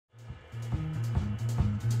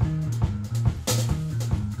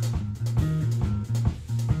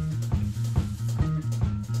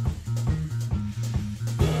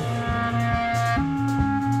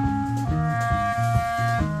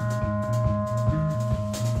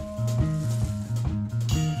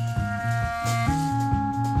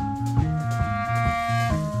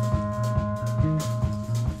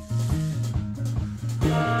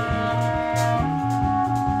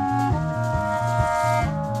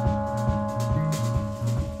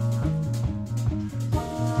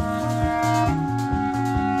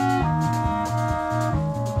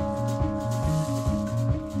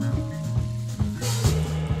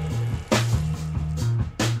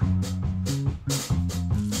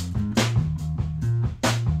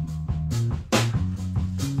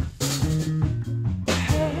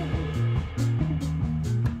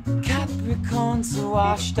Capricorns are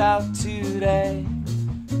washed out today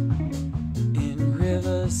in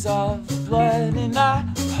rivers of blood, and I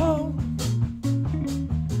hope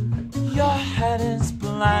your head is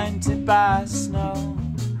blinded by snow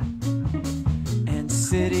and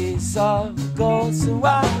cities of gold. So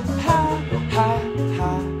I hide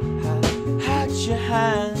your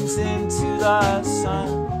hands into the sun.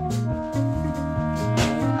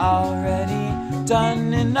 You're already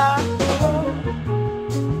done, and I hope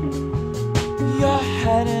your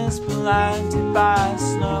head is blinded by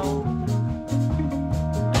snow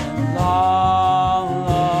and long,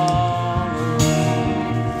 long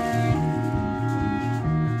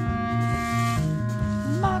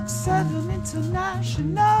road. Mark 7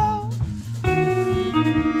 International.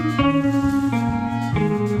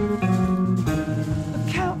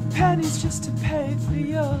 Count pennies just to pay for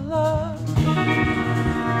your love.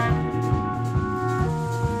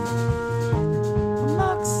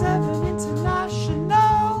 Mark 7 International.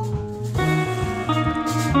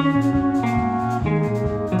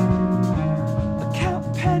 Count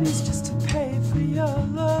pennies just to pay for your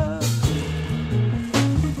love.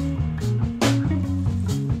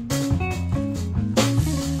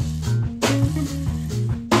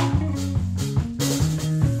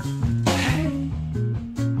 Hey,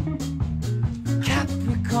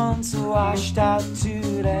 Capricorns are washed out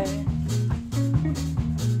today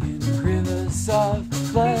in rivers of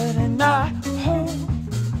blood, and I hope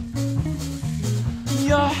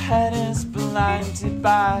your head is blinded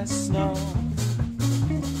by snow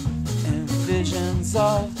and visions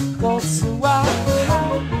of gold. So I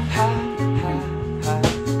hide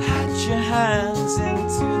your hands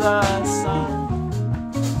into the sun.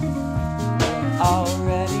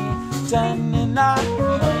 Already done, and I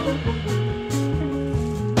hope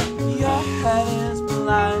your head is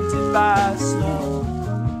blinded by